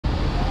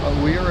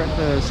We are at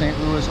the St.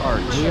 Louis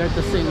Arch. We are at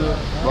the St. Louis.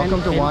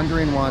 Welcome to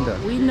Wandering WandA.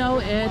 We know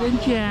Ed and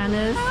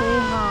Janice. Say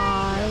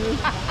hi.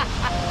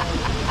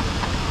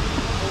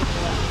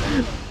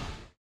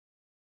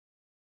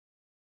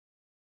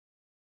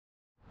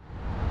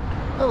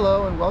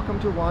 Hello and welcome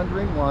to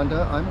Wandering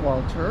WandA. I'm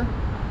Walter.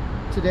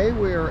 Today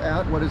we are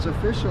at what is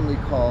officially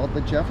called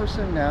the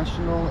Jefferson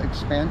National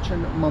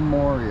Expansion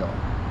Memorial,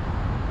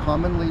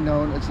 commonly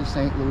known as the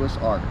St. Louis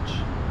Arch.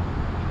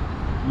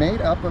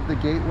 Made up of the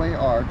Gateway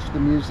Arch, the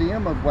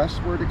Museum of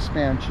Westward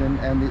Expansion,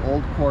 and the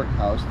Old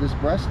Courthouse, this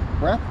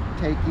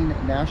breathtaking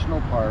national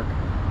park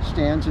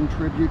stands in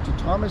tribute to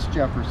Thomas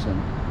Jefferson,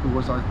 who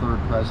was our third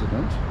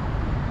president,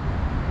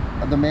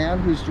 the man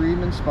whose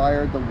dream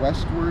inspired the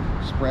westward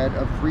spread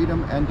of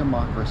freedom and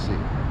democracy.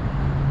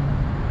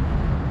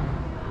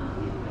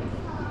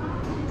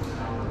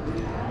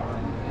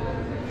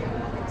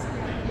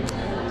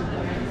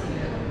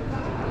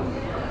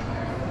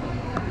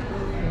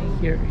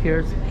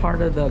 Here's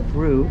part of the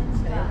group.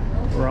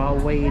 We're all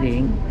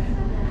waiting.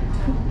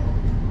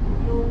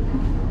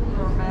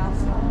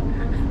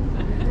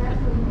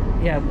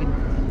 Yeah,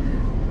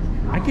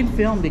 I can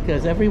film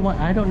because everyone,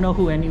 I don't know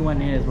who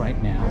anyone is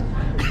right now.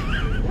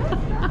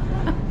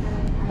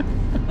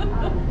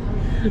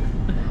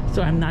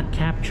 So I'm not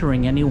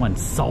capturing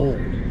anyone's soul.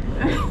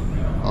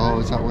 Oh,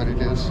 is that what it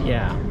is?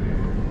 Yeah.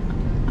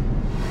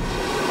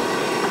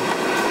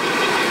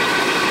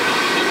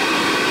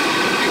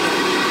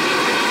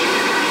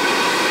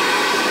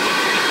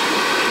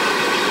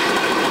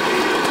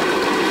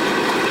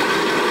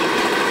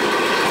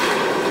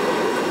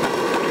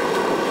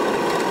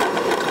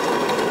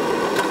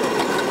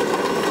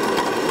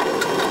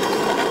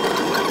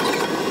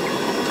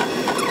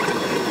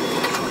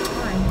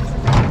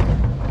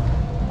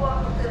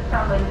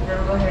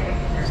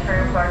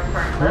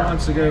 Who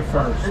wants to go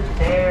first?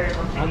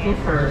 I'll go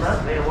first.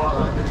 Walk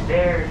up the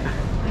stairs.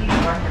 Please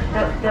watch your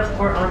steps. Steps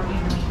were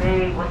unevenly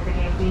made. Once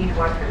again, please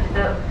watch your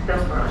steps.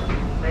 Steps were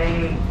unevenly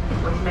made.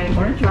 Which makes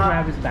Why don't you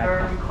grab his backpack?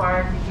 You're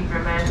required to keep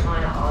your mask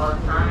on at all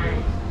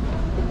times.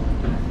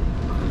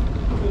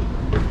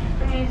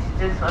 Please,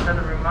 just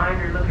another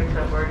reminder, look at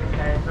your boarding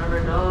pass number.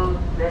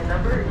 That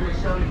number will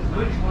show you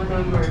which window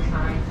you are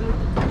assigned to.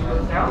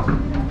 Look out.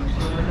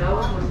 Window.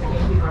 Once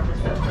again, please watch your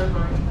steps. Steps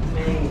were unevenly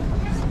made.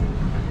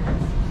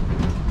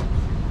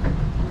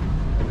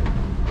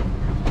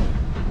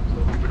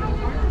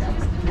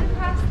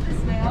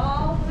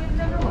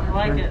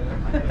 Like it.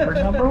 For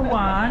number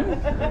one.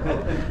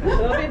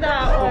 It'll be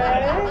that way.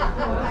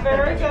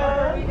 Very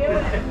good.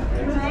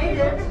 You made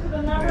it.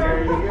 The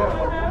number.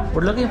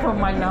 We're looking for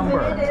my number.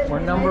 We're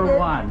number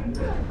one.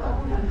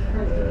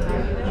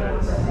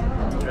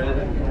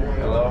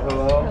 Hello,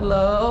 hello.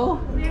 Hello.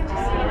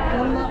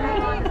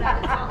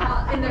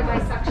 In their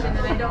bisection,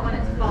 and I don't want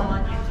it to fall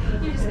on you.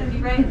 You're just going to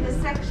be right in this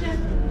section.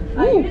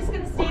 You're just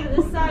going to stay to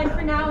this side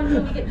for now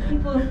until we get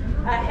people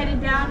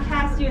headed down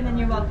past you, and then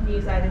you're welcome to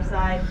use either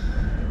side.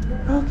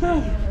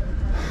 Okay.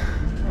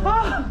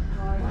 Oh.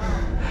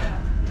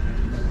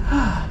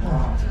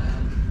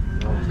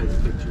 I'll take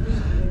pictures.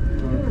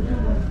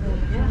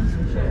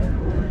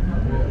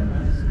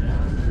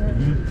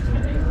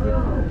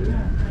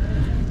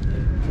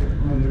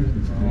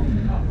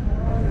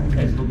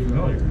 Guys look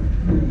familiar.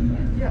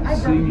 I've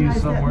seen you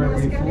somewhere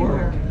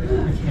before.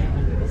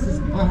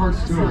 My heart's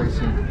still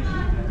racing.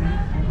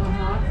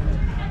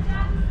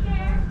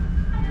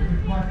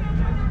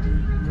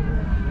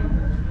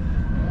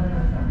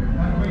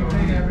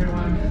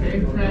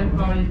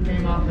 You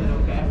came off it,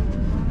 okay?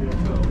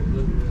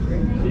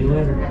 See you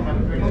later.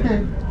 Okay.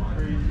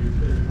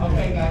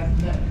 Okay, guys,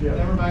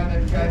 never mind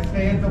that. Guys,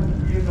 stay at the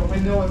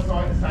window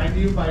assigned to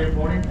you by your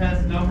boarding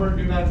pass number.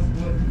 Do not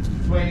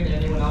sway into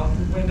anyone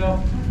else's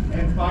window.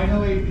 And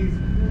finally, these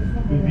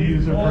The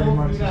views are pretty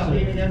much do the not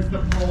lean same. against the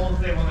poles.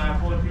 They will not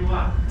pull you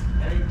up.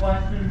 Any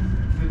questions?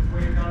 Just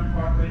wait on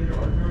Park Ranger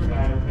or tour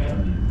guide, okay?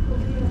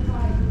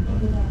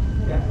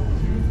 Yeah.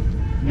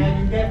 Yeah,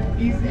 you get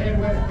east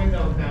and west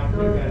windows now,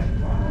 too, guys.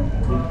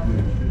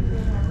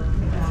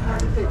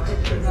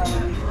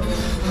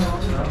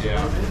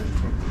 Yeah.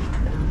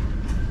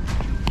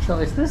 So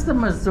is this the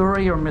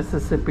Missouri or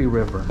Mississippi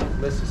River?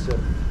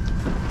 Mississippi.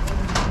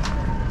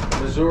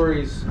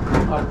 Missouri's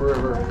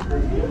upriver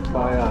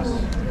by us.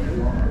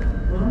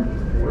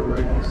 We're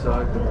right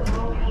beside them.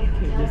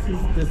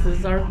 Okay, this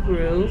is our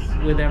group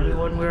with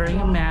everyone wearing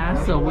a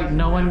mask, so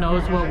no one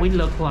knows what we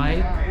look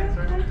like.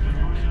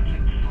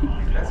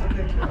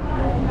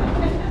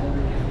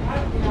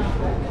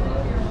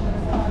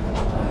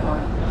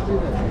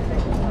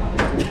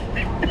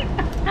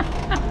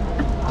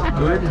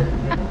 Good.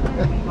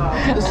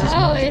 This is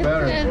much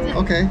better.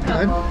 Okay,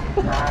 good.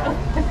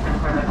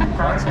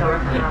 Doors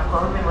are now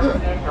closing. Once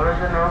again, doors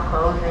are now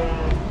closing.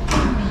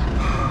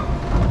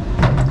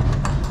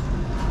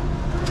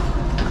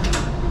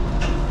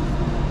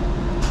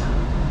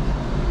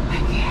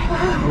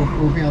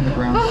 We'll be on the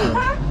ground soon.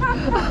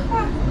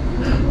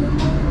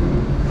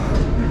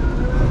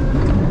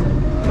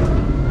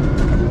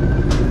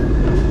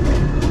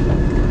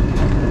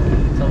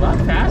 It's a lot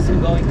faster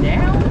going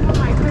down. Oh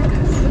my goodness.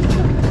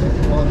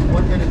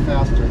 minute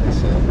faster, they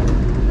said.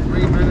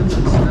 3 minutes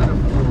instead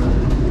of 4.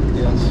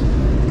 Yes.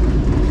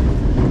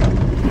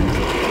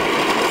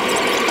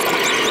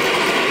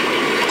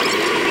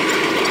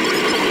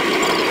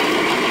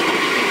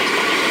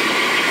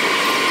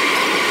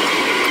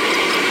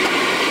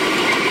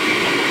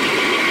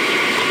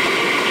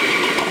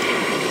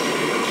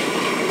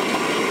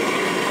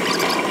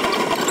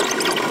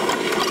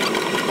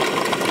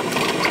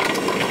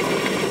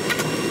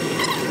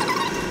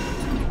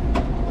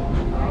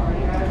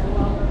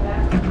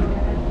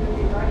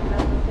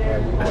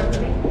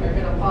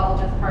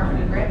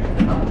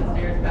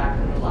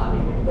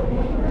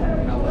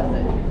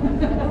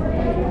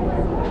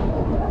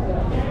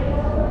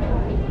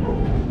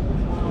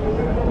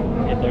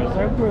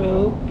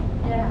 Group.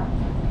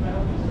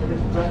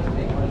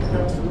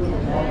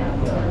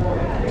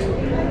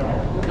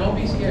 Don't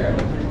be scared.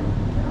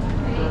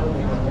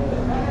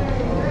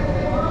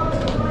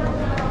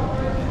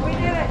 We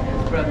did it.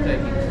 It's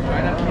breathtaking. Try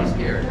not to be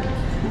scared.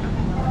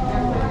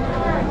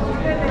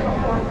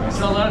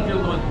 So a lot of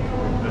people going.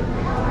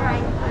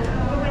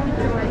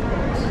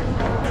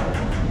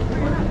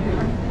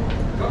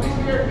 Don't be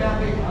scared,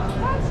 Kathy.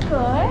 That's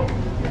good.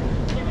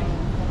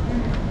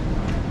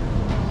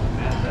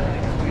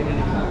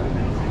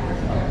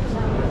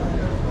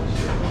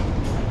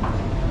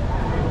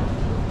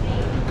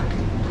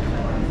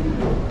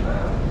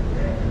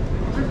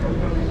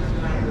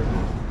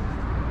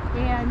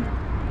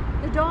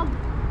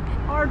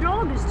 Our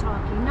dog is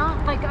talking,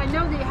 not like I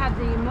know they have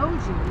the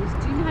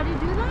emojis. Do you know how to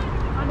do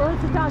that? Well,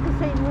 it's a dog is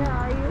saying, where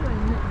are you?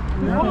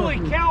 And Holy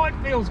cow, it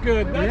feels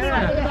good.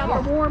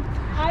 About warmth.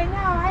 I know.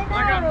 Like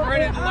I'm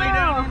ready to lay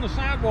down on the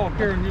sidewalk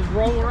here and just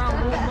roll around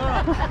and warm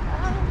up.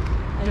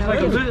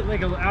 Just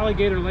like an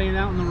alligator laying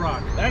out in the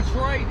rock. That's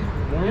right.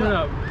 Warming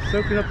up,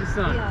 soaking up the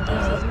sun. Yeah,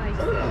 this is nice.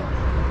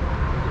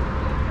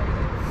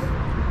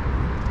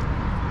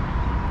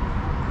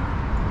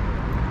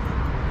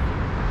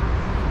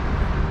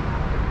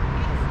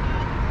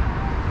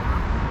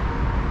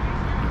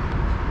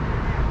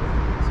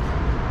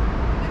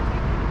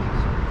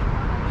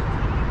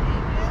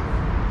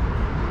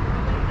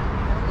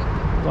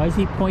 Why is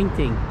he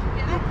pointing?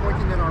 We're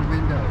pointing at our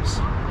windows.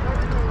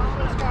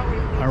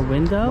 Our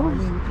window?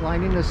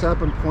 Lining us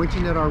up and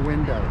pointing at our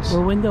windows.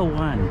 We're window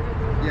 1.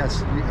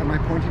 Yes. Am I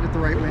pointing at the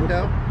right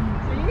window?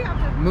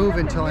 Move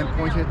until I'm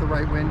pointing at the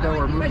right window,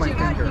 or move my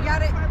finger. You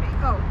got it?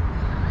 Oh.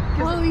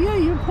 Well, yeah,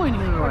 you're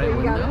pointing at the right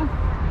window.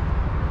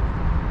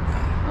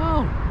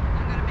 Oh.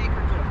 I'm going to make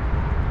her do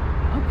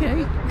it.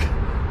 Okay.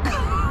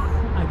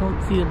 I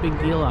don't see a big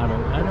deal out of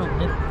it.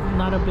 It's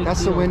not a big deal.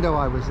 That's the window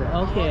I was at.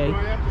 Okay.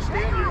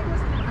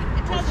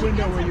 What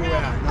window were you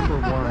at? Number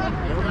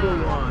 1. Number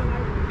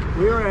 1.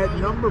 We're at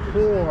number 4.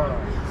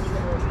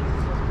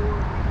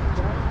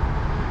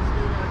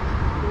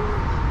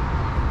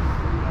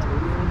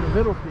 In the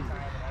middle piece.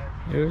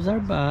 Here's our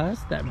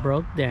bus that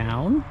broke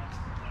down.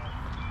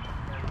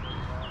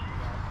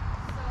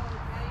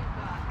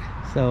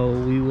 So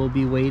we will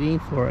be waiting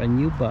for a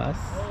new bus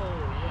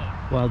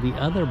while the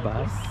other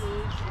bus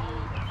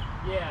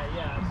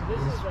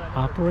is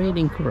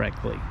operating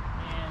correctly.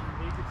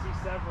 And you can see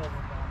several of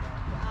them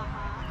down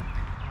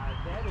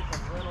there. That is a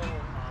little...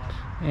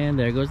 And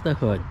there goes the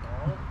hood. It's a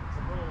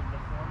little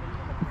deformity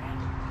in the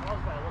branch.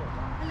 Caused by a little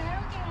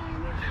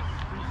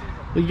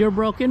rock. With your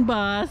broken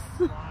bus.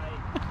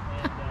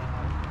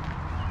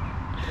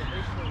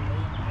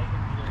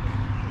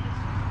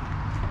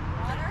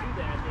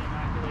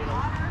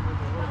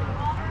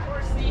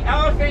 The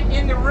elephant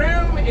in the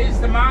room is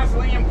the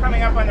mausoleum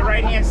coming up on the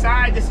right-hand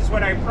side. This is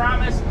what I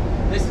promised.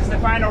 This is the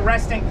final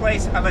resting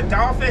place of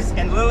Adolphus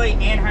and Lily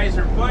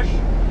Anheuser-Busch.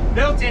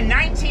 Built in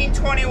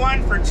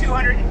 1921 for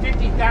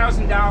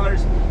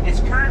 $250,000. Its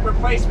current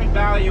replacement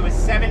value is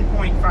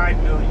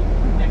 $7.5 million.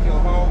 If you'll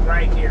hold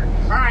right here.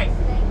 All right,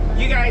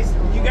 you guys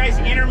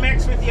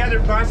intermix with the other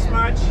bus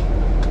much?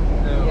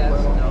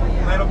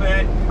 A little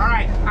bit. All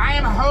right, I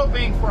am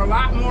hoping for a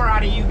lot more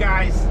out of you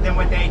guys than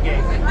what they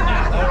gave me.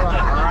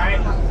 All right.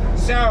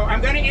 So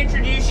I'm going to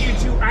introduce you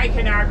to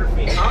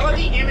iconography. All of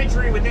the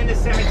imagery within the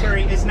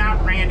cemetery is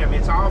not random.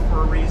 It's all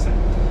for a reason.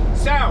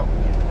 So,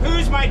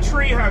 who's my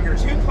tree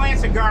huggers? Who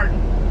plants a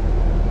garden?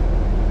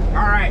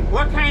 All right.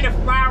 What kind of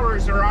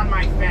flowers are on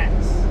my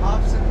fence?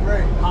 Hops and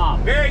grapes.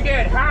 Hops. Very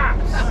good.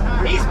 Hops.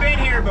 He's been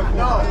here before.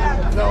 No.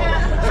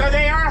 So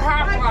they are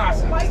hop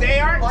blossoms. They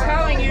aren't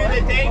telling you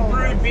that they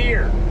brewed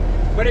beer.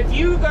 But if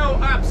you go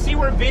up, see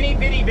where Vinny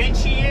Vidi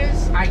Vinci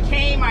is? I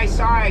came, I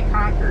saw, I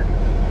conquered.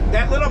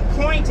 That little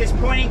point is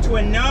pointing to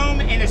a gnome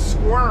and a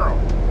squirrel.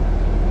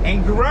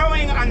 And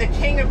growing on the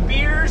king of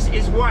beers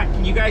is what?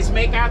 Can you guys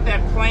make out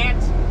that plant?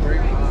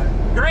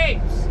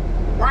 Grapes.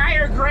 Why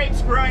are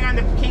grapes growing on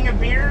the king of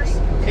beers?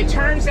 It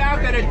turns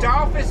out that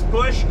Adolphus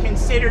Busch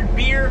considered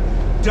beer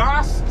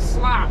Das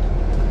Slop.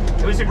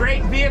 It was a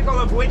great vehicle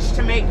of which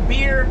to make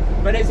beer,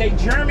 but as a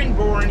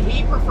German-born,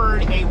 he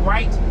preferred a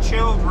white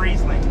chilled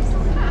Riesling.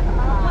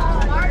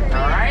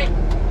 All right?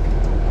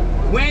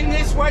 When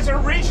this was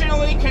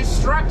originally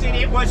constructed,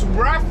 it was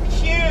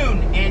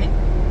rough-hewn, and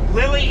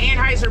Lily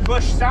Anheuser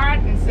Anheuser-Busch saw it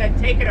and said,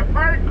 take it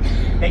apart.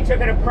 They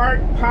took it apart,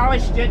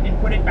 polished it, and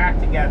put it back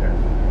together.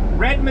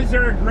 Red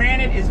Missouri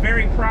granite is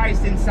very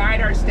prized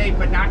inside our state,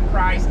 but not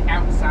prized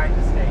outside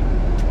the state.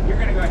 You're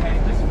going to go ahead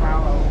and just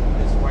follow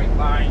this white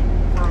line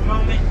for a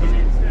moment, and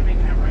then instead of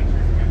making that right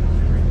turn, you're going to go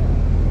straight.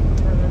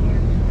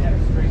 Yeah,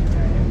 straight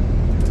ahead.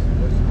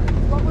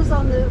 What was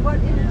on the, what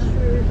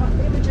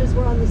images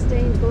were on the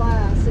stained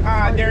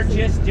glass? They're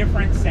just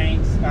different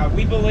saints.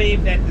 We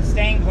believe that the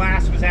stained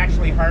glass was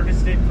actually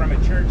harvested from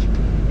a church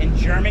in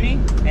Germany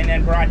and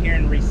then brought here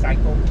and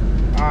recycled.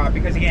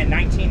 Because again,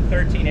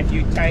 1913, if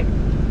you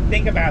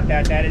think about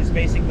that, that is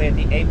basically at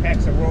the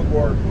apex of World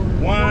War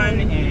I,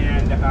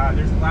 and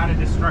there's a lot of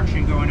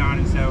destruction going on,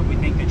 and so we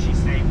think that she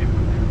saved it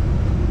from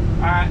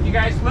there. You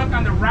guys look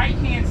on the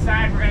right-hand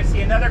side, we're going to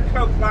see another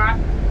Coke lot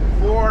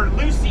for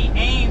Lucy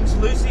Ames.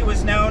 Lucy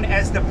was known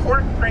as the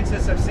Pork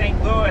Princess of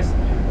St. Louis.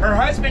 Her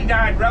husband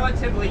died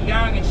relatively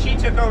young, and she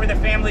took over the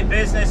family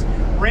business,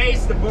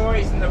 raised the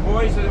boys, and the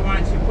boys are the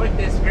ones who put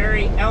this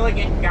very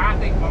elegant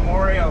Gothic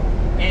memorial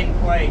in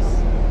place.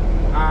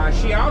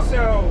 She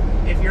also,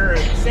 if you're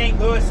St.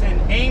 Louis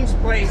and Ames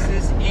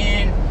places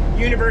in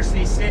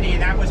University City,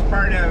 and that was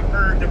part of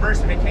her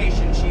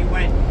diversification. She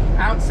went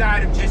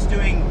outside of just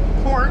doing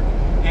pork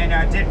and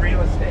did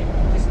real estate.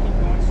 Just keep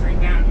going straight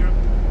down. You're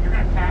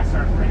going to pass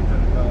our friends on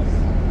the bus.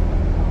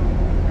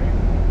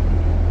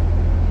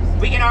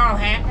 We can all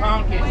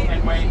honk it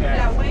and wave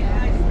that.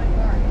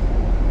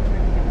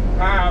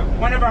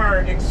 One of our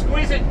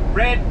exquisite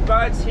red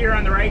buds here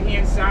on the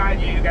right-hand side.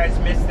 You guys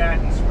missed that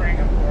in spring,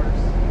 of course.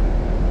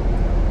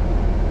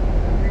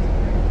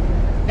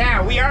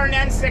 Now, we are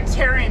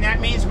non-sectarian. That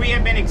means we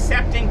have been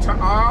accepting to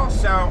all.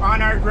 So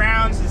on our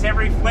grounds is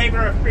every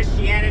flavor of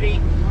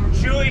Christianity,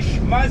 Jewish,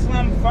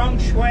 Muslim, feng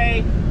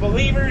shui,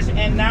 believers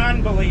and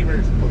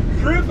non-believers.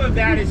 Proof of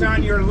that is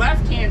on your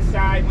left-hand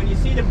side. When you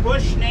see the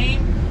Bush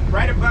name,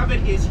 right above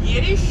it is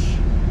Yiddish.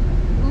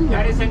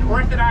 That is an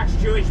Orthodox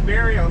Jewish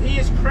burial. He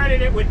is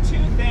credited with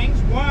two things.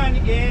 One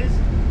is,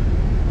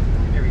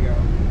 here we go.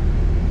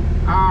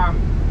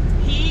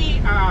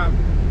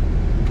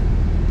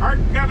 Our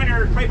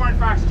governor, Claiborne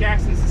Fox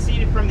Jackson,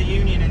 seceded from the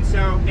Union, and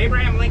so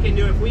Abraham Lincoln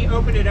knew if we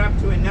opened it up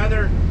to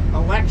another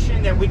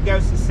election that we'd go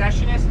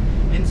secessionist,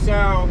 and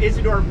so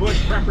Isidore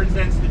Bush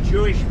represents the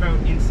Jewish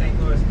vote in St.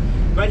 Louis.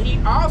 But he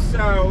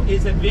also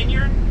is a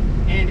vineyard,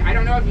 and I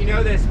don't know if you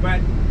know this, but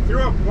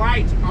through a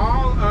blight,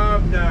 all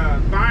of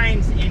the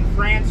vines in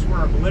France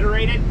were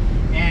obliterated,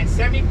 and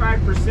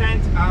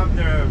 75% of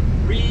the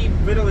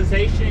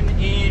revitalization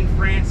in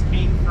France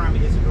came from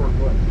Isidore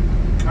Bush.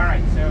 All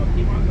right, so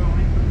keep on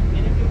going.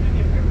 And if you'll do me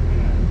a favor, we're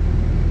going to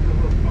do a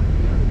little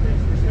funky of this.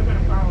 We're still going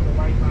to follow the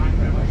white line,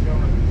 but I'm going to show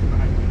them a piece of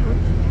behind the nose.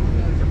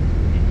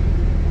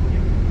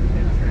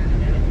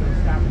 And if you'll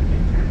stop and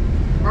take turn.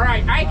 All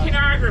right,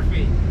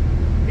 iconography.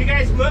 If you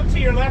guys look to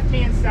your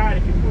left-hand side,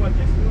 if you pull it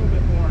just a little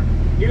bit more,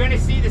 you're going to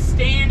see the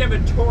stand of a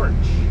torch.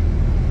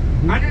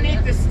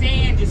 Underneath the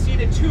stand, you see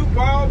the two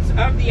bulbs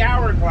of the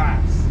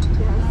hourglass.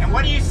 And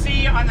what do you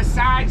see on the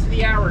sides of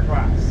the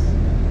hourglass?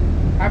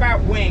 How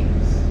about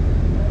wings?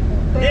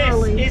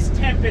 Barely. This is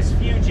Tempus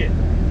Fugit.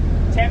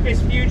 Tempus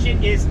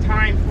Fugit is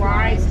time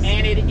flies,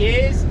 and it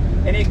is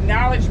an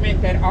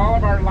acknowledgement that all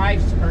of our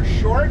lives are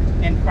short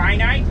and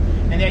finite,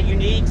 and that you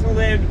need to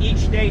live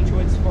each day to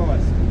its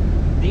fullest.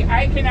 The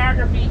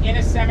iconography in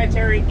a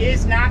cemetery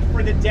is not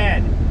for the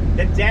dead.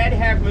 The dead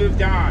have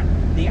moved on.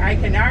 The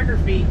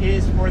iconography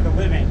is for the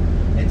living.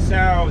 And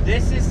so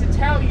this is to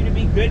tell you to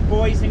be good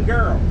boys and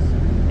girls.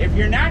 If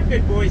you're not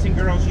good boys and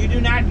girls, you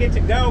do not get to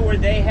go where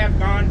they have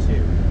gone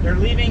to. They're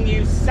leaving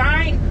you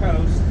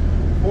signposts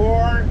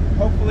for,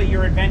 hopefully,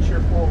 your adventure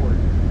forward.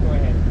 Go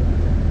ahead.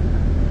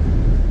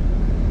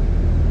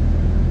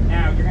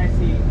 Now, you're going to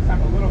see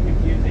something a little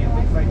confusing. It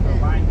looks like the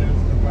line goes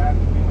to the left.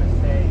 We must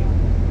stay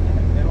in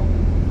the middle.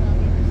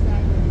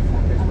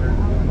 Because we're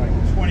doing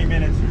like 20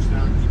 minutes or so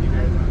to keep you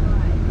guys on.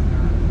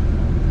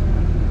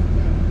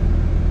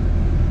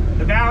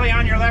 The valley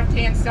on your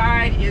left-hand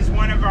side is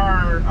one of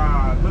our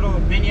little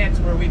vignettes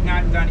where we've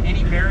not done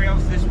any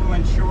burials. This will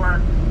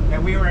ensure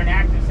that we were an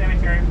active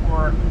cemetery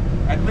for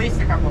at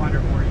least a couple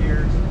hundred more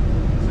years.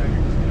 So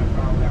you're just going to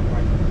follow that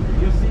white.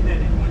 You'll see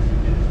that once you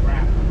do this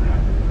wrap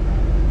around.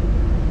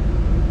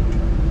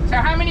 So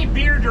how many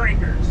beer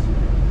drinkers?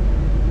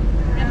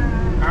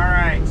 All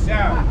right, so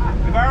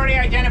we've already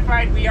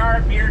identified we are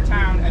a beer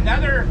town.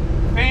 Another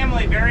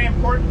family very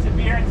important to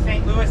beer in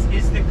St. Louis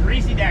is the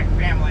Gravesite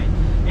family.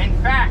 In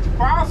fact,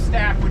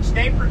 Falstaff, which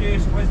they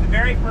produced, was the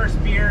very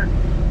first beer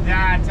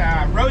that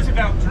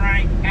Roosevelt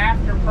drank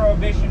after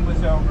Prohibition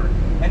was over.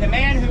 And the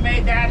man who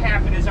made that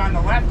happen is on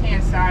the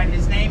left-hand side.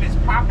 His name is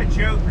Papa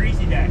Joe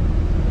Gravesite.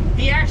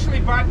 He actually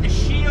bought the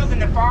shield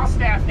and the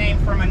Falstaff name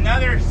from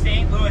another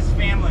St. Louis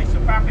family. So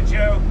Papa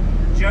Joe,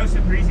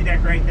 Joseph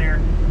Gravesite right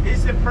there,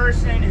 is the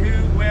person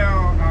who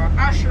will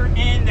usher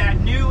in that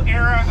new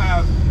era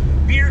of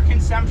beer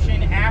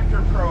consumption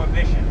after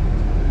Prohibition.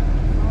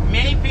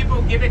 Many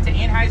people give it to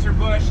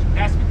Anheuser-Busch.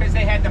 That's because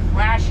they had the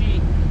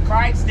flashy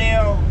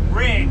Clydesdale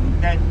rig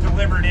that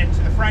delivered it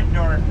to the front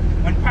door.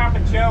 When Papa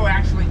Joe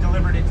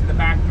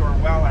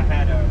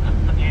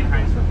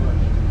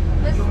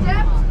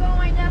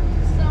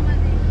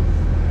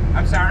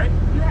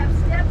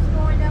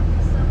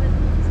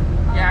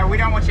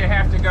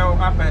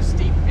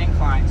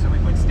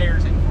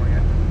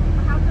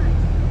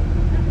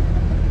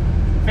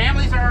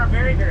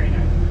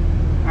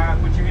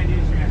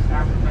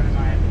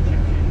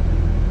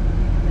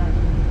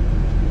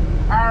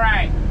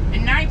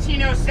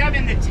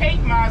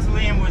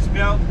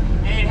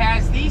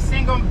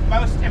single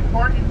most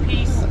important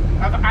piece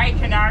of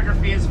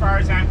iconography as far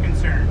as I'm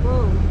concerned.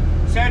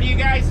 So do you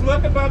guys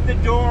look above the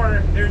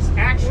door? There's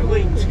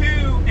actually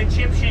 2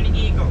 Egyptian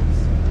eagles.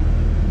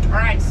 All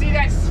right, see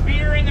that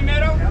sphere in the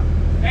middle?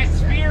 That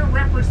sphere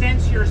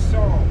represents your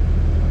soul.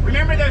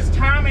 Remember those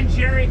Tom and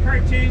Jerry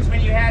cartoons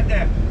when you had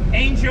the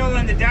angel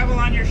and the devil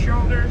on your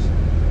shoulders?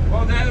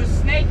 Well, those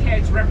snake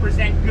heads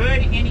represent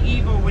good and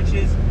evil, which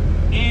is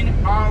in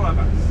all of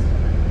us.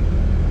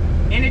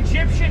 In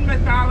Egyptian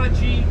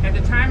mythology, at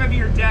the time of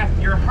your death,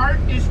 your heart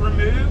is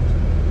removed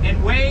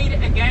and weighed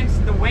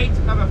against the weight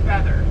of a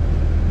feather.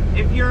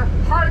 If your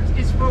heart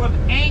is full of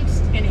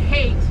angst and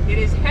hate, it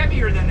is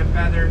heavier than the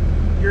feather.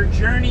 Your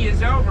journey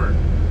is over.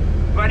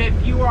 But if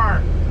you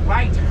are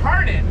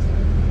light-hearted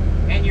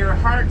and your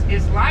heart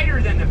is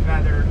lighter than the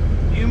feather,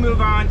 you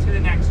move on to the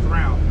next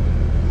realm.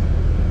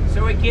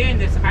 So again,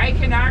 this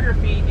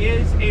iconography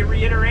is a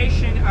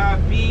reiteration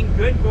of being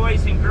good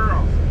boys and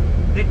girls.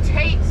 The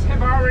Tates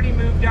have already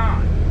moved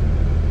on.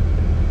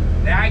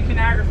 The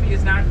iconography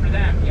is not for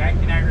them. The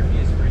iconography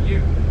is for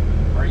you.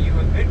 Are you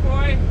a good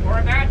boy or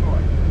a bad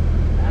boy?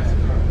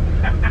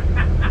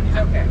 He's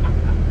okay.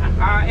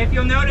 If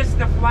you'll notice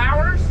the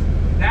flowers,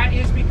 that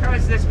is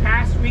because this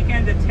past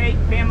weekend the Tate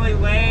family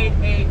laid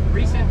a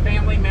recent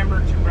family member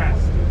to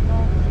rest.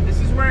 This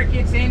is where it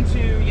gets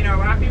into, you know, a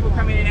lot of people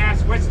come in and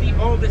ask, what's the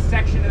oldest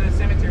section of the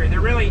cemetery?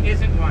 There really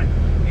isn't one,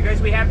 because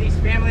we have these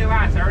family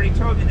lots. I already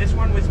told you, this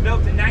one was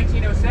built in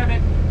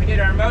 1907. We did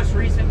our most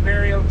recent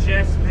burial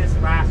just this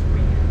last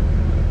weekend.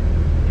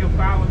 You'll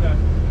follow the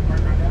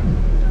mark on that?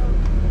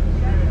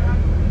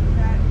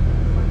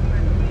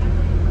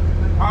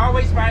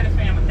 Always by the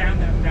family, down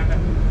the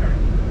sorry.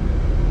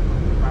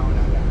 Follow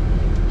down that.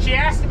 She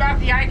asked about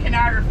the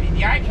iconography.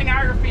 The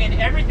iconography and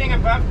everything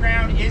above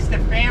ground is the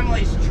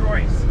family's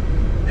choice.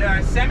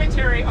 The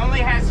cemetery only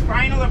has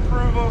final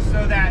approval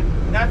so that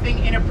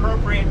nothing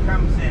inappropriate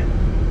comes in.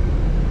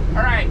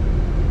 All right,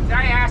 so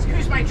I asked,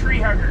 who's my tree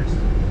huggers?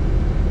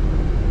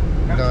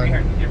 No tree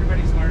huggers.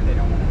 Everybody's learned they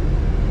don't want to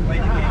play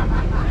the game.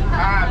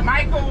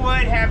 Michael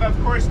would have, of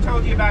course,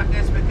 told you about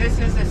this, but this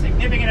is a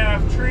significant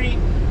enough tree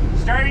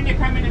starting to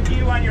come into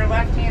view on your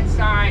left-hand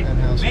side.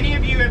 Many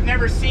of you have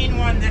never seen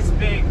one this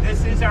big.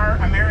 This is our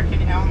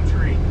American elm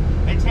tree.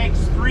 It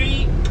takes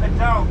 3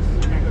 adults.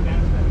 Can I go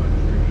down to that little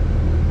tree?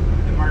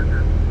 The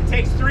marker. It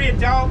takes 3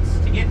 adults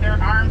to get their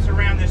arms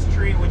around this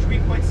tree, which we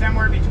put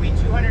somewhere between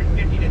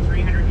 250 to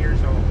 300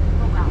 years old.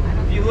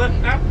 If you look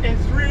up and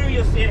through,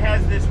 you'll see it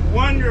has this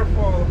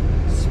wonderful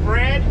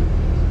spread,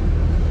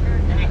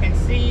 and you can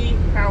see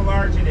how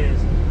large it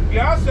is. If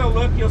you also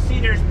look, you'll see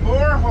there's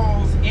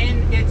boreholes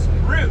in its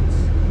roots.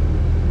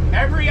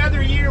 Every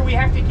other year we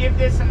have to give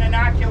this an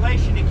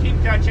inoculation to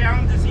keep Dutch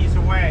elm disease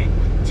away.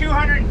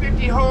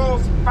 250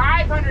 holes,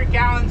 500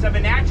 gallons of a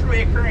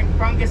naturally occurring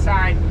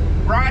fungicide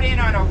brought in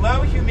on a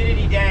low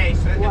humidity day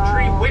so that the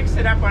tree wicks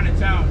it up on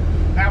its own.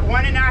 That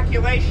one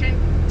inoculation,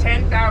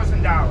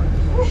 $10,000.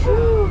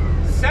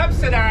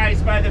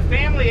 Subsidized by the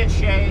family at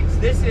Shades,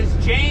 this is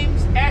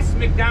James S.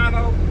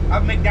 McDonald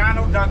of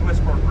McDonnell Douglas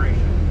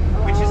Corporation,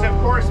 which is of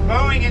course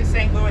Boeing in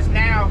St. Louis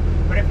now,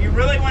 but if you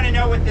really want to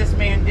know what this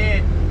man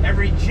did,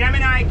 every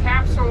Gemini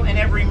capsule and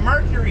every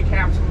Mercury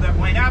capsule that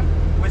went up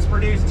was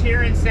produced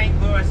here in St.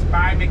 Louis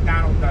by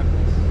McDonnell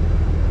Douglas.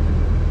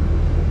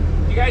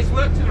 If you guys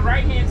look to the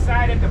right-hand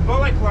side at the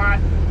Bullock lot,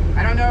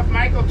 I don't know if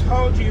Michael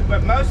told you,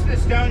 but most of the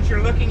stones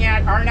you're looking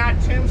at are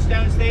not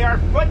tombstones, they are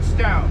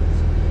footstones.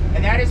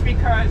 And that is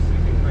because,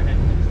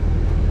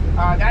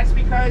 that's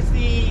because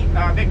the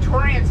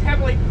Victorians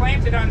heavily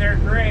planted on their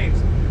graves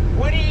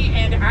woody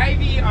and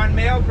ivy on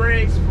male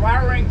graves,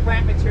 flowering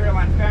plant material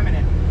on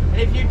feminine. And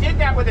if you did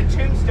that with a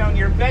tombstone,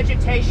 your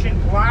vegetation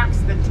blocks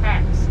the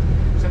text.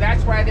 So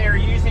that's why they're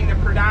using the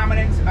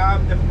predominance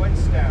of the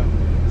footstone.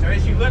 So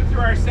as you look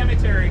through our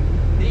cemetery,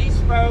 these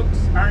folks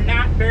are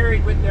not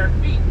buried with their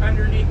feet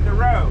underneath the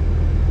road.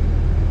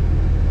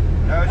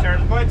 Those are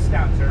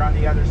footstones. They're on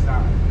the other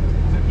side.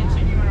 So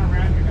continuing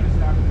around, you're going to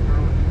stop at the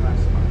girl with the glass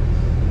spots.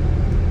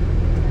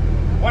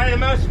 One of the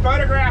most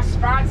photographed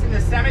spots in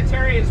the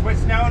cemetery is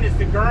what's known as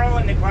the girl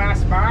in the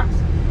glass box.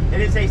 It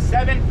is a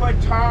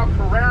 7-foot tall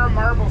Carrara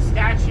marble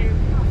statue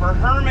for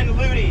Herman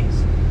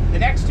Ludes. The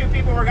next 2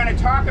 people we're going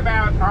to talk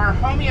about are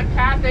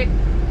homeopathic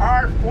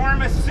or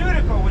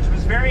pharmaceutical, which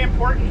was very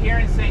important here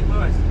in St.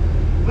 Louis.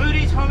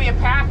 Ludes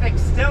Homeopathic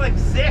still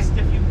exists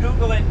if you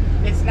Google it.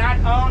 It's not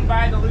owned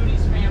by the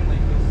Ludes family.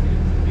 You'll see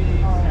it's a big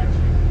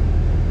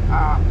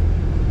statue.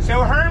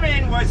 So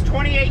Herman was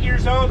 28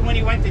 years old when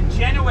he went to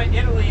Genoa,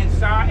 Italy and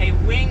saw a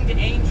winged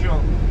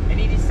angel. And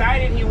he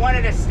decided he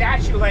wanted a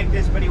statue like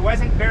this, but he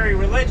wasn't very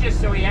religious,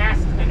 so he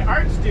asked an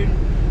art student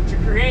to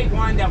create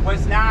one that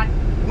was not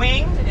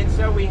winged, and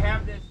so we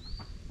have this.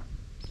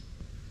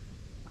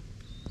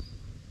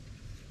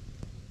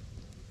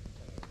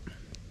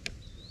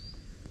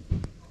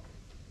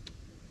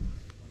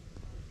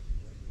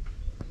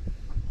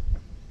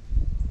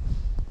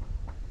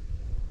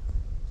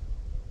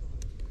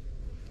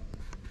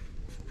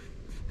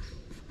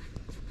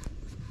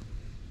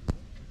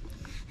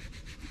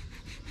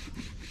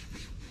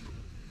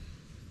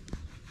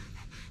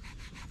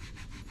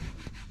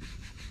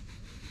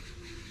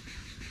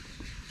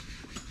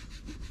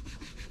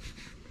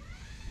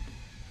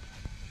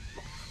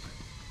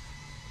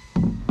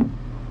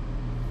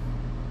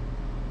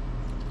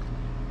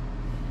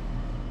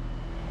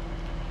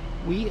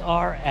 We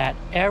are at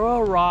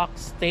Arrow Rock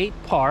State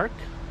Park,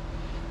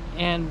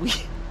 and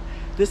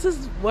this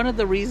is one of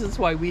the reasons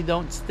why we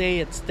don't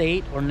stay at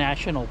state or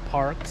national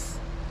parks,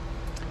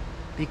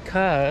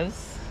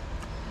 because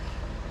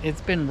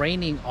it's been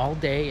raining all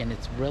day and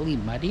it's really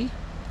muddy.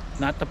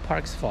 Not the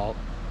park's fault,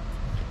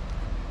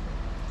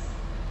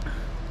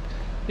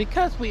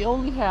 because we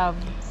only have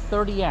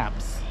 30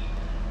 amps,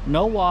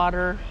 no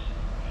water,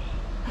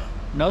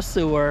 no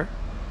sewer,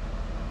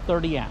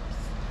 30 amps.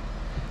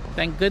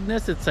 Thank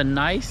goodness it's a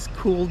nice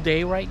cool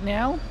day right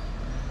now.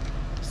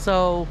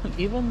 So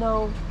even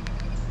though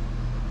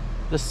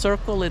the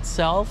circle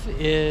itself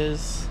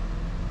is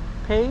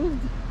paved,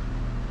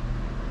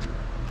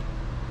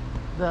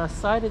 the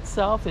site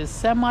itself is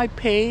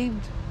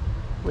semi-paved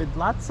with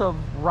lots of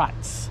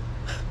ruts.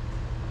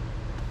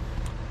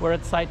 We're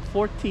at site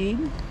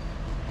 14,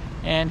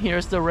 and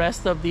here's the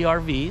rest of the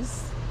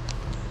RVs.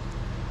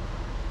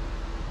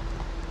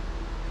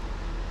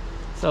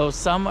 So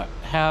some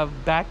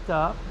have backed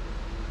up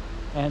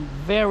and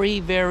very,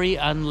 very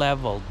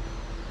unleveled.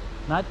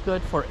 Not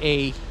good for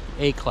A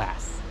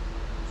class.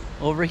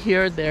 Over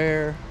here,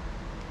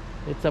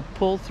 it's a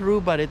pull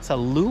through, but it's a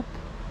loop.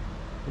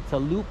 It's a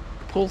loop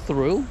pull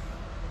through.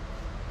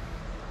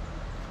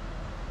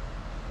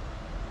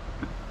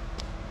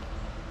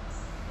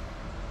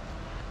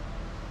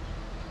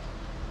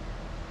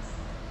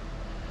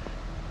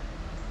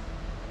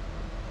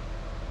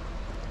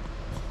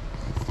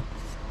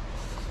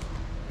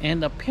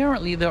 And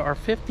apparently there are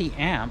 50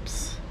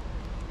 amps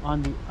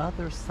on the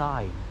other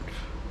side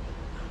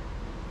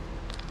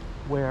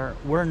where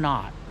we're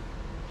not.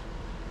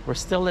 We're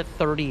still at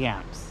 30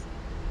 amps.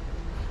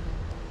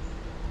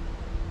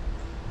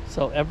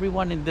 So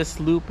everyone in this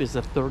loop is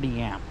a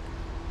 30 amp.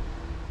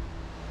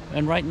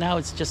 And right now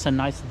it's just a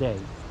nice day.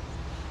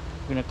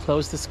 We're gonna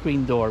close the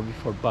screen door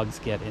before bugs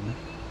get in.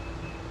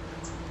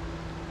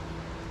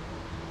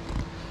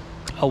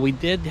 Oh, we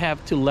did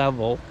have to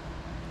level.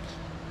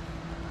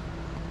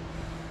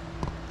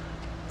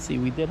 See,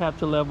 we did have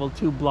to level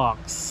 2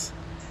 blocks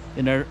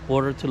in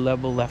order to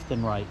level left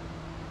and right.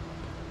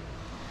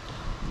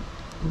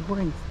 I'm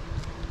wearing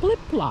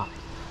flip-flops.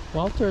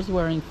 Walter's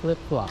wearing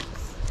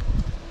flip-flops.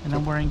 And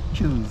I'm wearing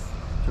shoes.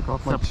 Took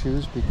off my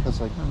shoes because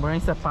I'm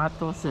wearing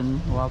zapatos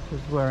and Walter's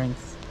wearing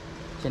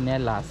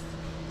chanelas.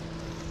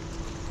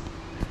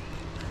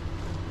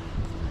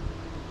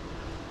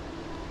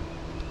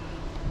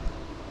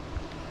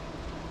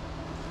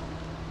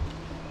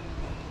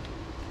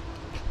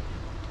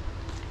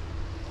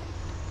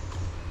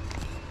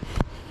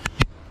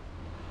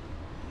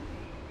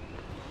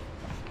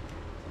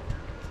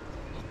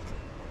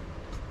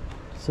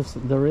 So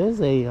there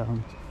is a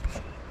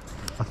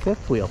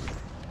fifth wheel.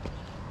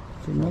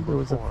 Didn't know there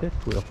was a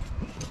fifth wheel.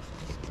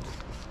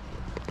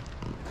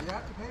 You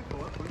have to pay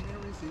for it. Bring me a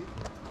receipt.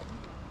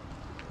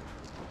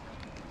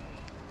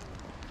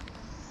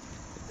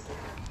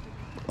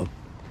 Oh.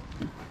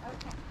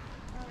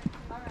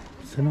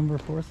 So number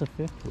 4 is a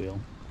fifth wheel.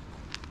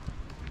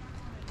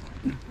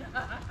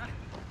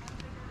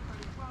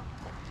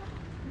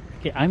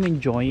 Okay, I'm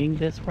enjoying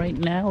this right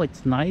now.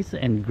 It's nice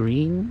and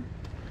green.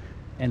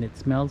 And it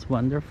smells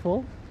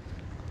wonderful.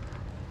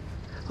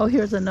 Oh,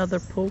 here's another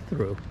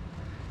pull-through.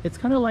 It's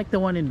kind of like the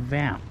one in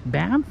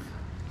Banff,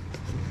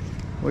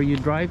 where you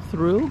drive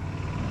through.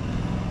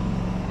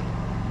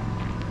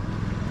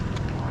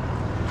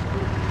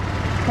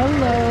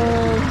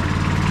 Hello.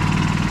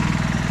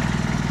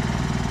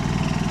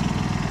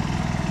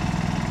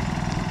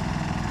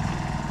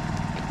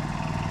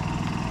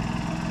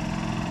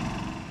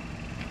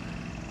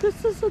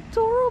 This is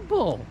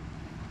adorable.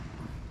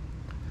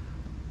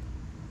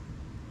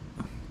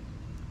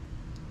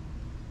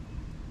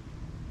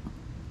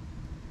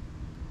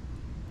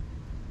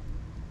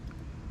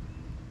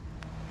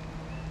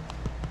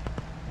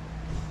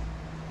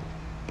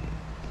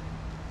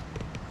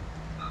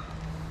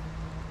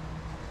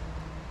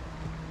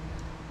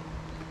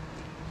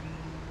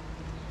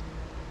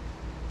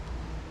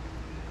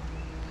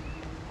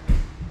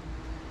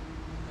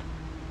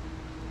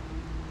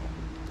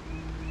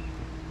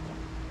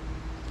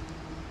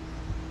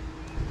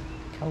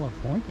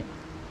 California.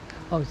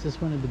 Oh, is this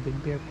one of the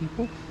Big Bear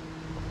people? It's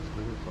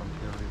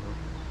Ontario.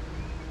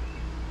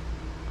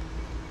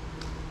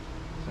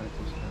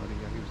 Santos County.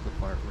 Yeah, he was the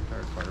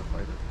retired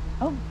firefighter.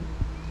 Oh.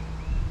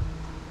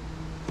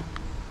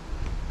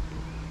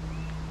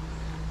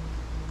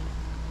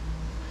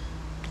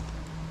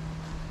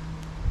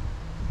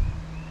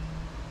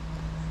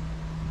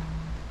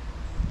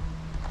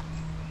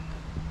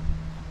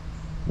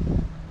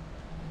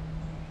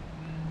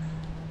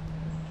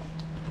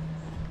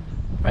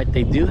 Right,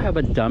 they do have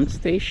a dump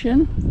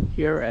station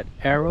here at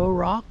Arrow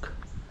Rock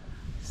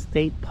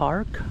State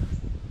Park,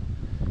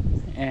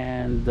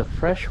 and the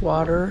fresh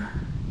water,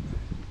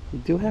 you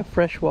do have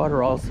fresh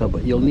water also,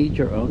 but you'll need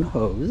your own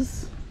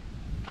hose.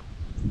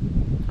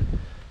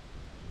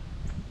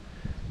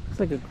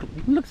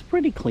 Looks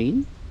pretty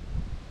clean.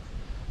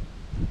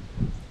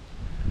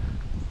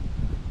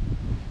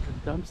 The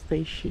dump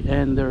station,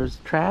 and there's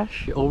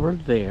trash over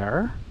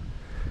there.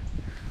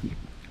 You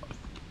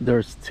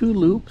There's 2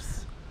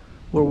 loops.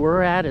 Where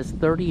we're at is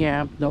 30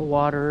 amp, no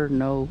water,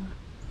 no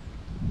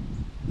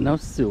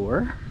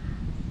sewer.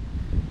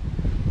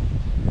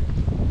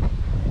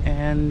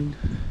 And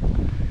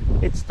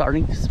it's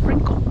starting to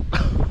sprinkle.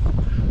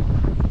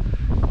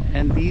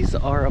 And these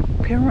are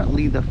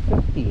apparently the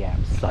 50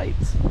 amp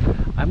sites.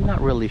 I'm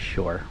not really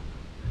sure.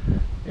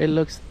 It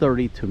looks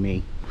 30 to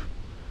me.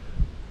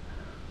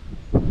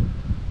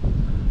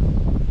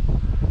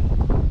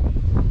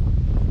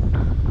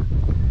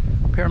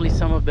 Apparently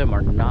some of them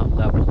are not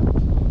level.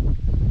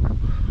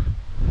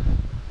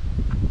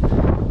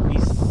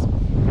 These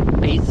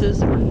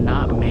spaces are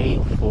not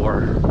made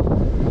for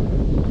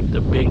the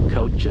big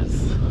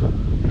coaches.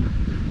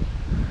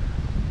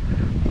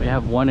 We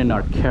have one in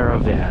our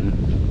Caravan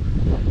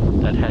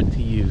that had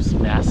to use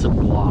massive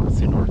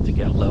blocks in order to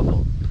get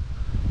level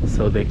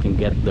so they can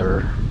get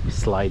their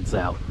slides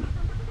out.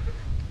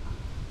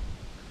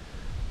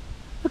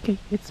 Okay,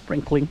 it's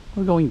sprinkling.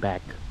 We're going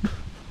back.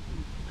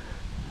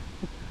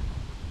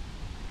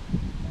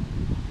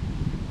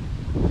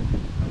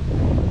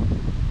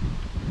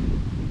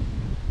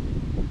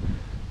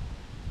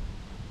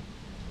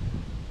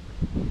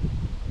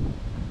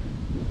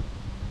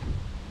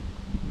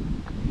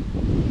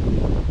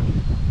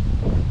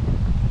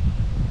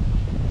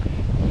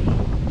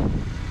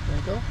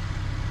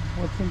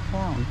 What's in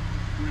town?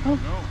 Oh.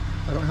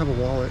 I don't have a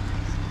wallet.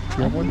 Do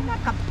you have one? We're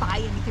not gonna buy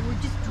anything.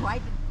 We're just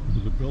driving.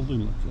 The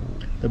building looks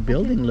old. The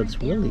building looks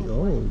really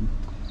old.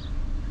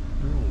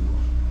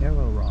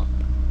 Arrow Rock.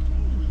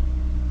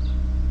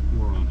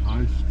 We're on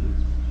High Street.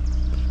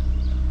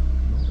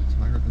 No, it's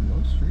higher than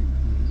Low Street.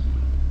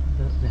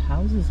 The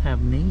houses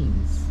have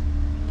names.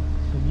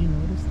 Have you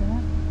noticed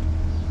that?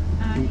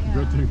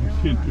 Good thing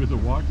we didn't do the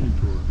walking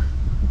tour.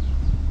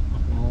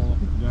 All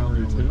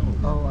down these hills.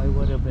 Oh, I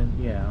would have been,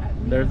 yeah.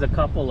 There's a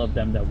couple of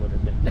them that would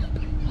have been. Look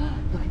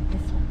at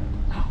this one.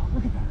 Oh,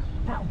 look at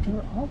that.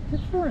 They're all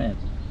different.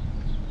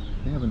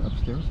 They have an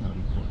upstairs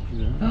howdy porch.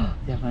 Yeah.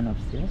 They have an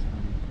upstairs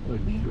houdy.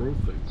 Like throw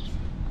things.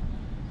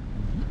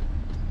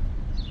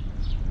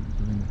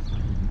 During the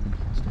fire, you can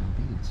toss down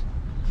beads.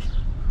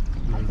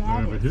 They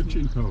have a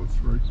hitching post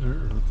right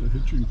there. That's a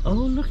hitching post. Oh,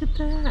 look at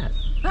that.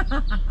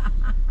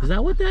 Is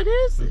that what that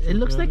is? That's It what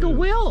looks that like a is.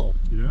 wheel.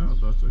 Yeah,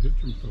 that's a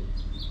hitching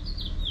post.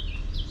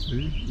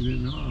 See? You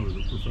didn't know I was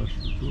a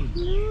professional tour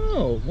guide.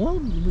 No, well,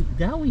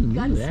 now we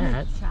knew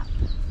that. Shop.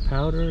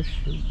 Powder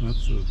chute.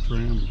 That's the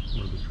tram,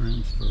 where the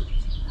tram starts.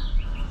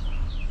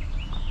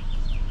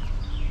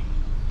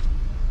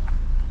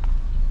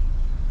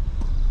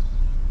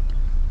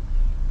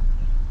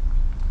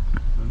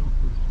 I don't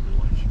personally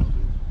like how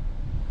these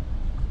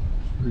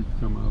streets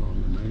come out on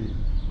the main.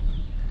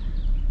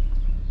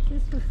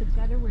 This was the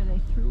gutter where they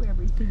threw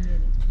everything in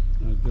it.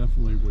 I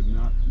definitely would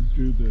not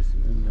do this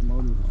in the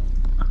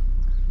motorhome.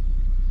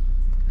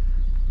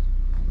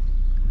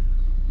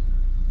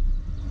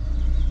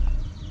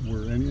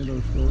 Were any of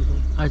those stores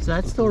open? Is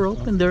that store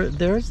open?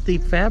 There's the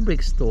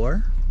fabric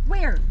store.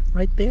 Where?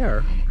 Right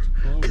there.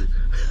 Closed.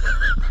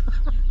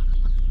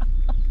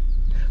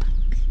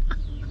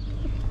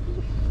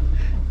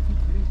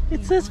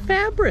 It says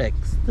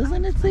fabrics.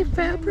 Doesn't it say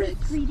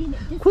fabrics? Reading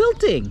it.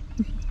 Quilting.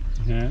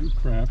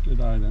 Handcrafted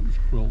items,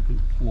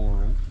 quilted,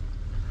 floral,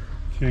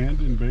 canned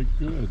and baked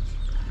goods.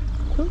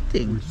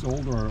 Quilting. We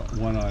sold our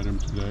one item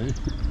today.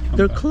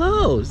 They're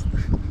closed.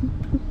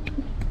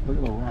 Look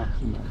at the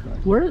rocks in that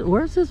bag.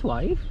 Where's his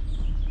wife?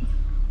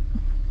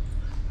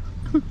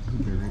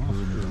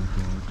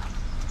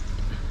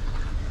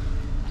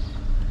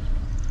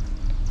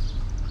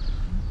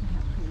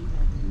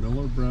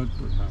 Miller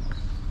Bradford House.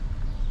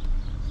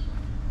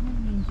 That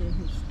means a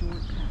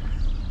historic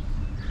house.